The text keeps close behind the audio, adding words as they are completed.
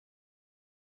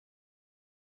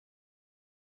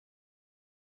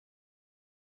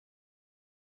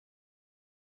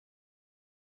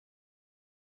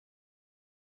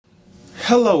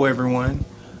Hello everyone,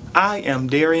 I am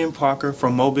Darrian Parker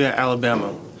from Mobile,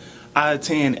 Alabama. I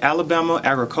attend Alabama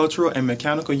Agricultural and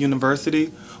Mechanical University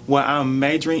where I'm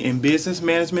majoring in business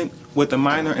management with a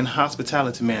minor in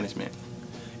hospitality management.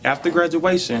 After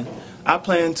graduation, I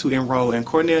plan to enroll in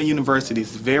Cornell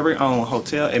University's very own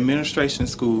Hotel Administration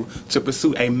School to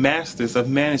pursue a Master's of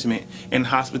Management in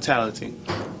Hospitality,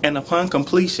 and upon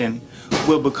completion,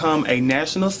 will become a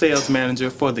National Sales Manager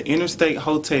for the Interstate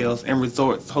Hotels and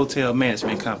Resorts Hotel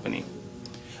Management Company.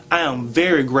 I am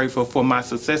very grateful for my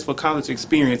successful college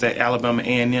experience at Alabama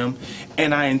A&M,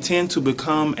 and I intend to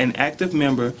become an active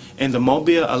member in the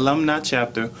Mobile Alumni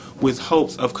Chapter with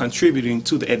hopes of contributing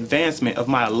to the advancement of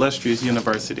my illustrious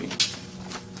university.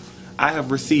 I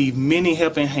have received many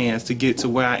helping hands to get to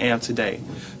where I am today,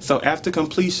 so after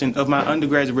completion of my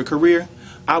undergraduate career,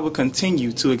 I will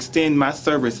continue to extend my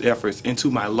service efforts into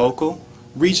my local,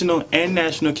 regional, and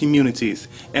national communities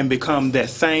and become that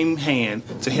same hand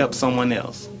to help someone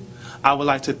else. I would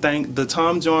like to thank the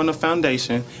Tom Joyner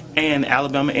Foundation and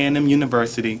Alabama A&M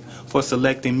University for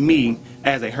selecting me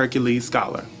as a Hercules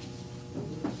Scholar.